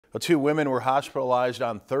The two women were hospitalized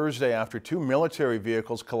on Thursday after two military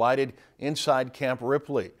vehicles collided inside Camp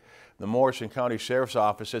Ripley. The Morrison County Sheriff's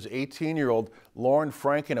Office says 18-year-old Lauren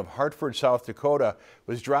Franken of Hartford, South Dakota,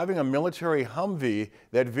 was driving a military Humvee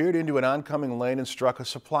that veered into an oncoming lane and struck a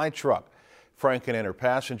supply truck. Franken and her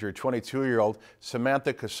passenger, 22-year-old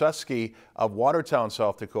Samantha Kosuski of Watertown,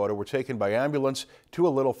 South Dakota, were taken by ambulance to a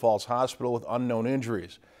Little Falls hospital with unknown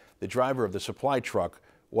injuries. The driver of the supply truck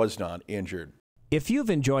was not injured. If you've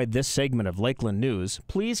enjoyed this segment of Lakeland News,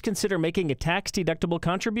 please consider making a tax-deductible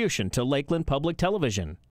contribution to Lakeland Public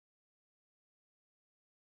Television.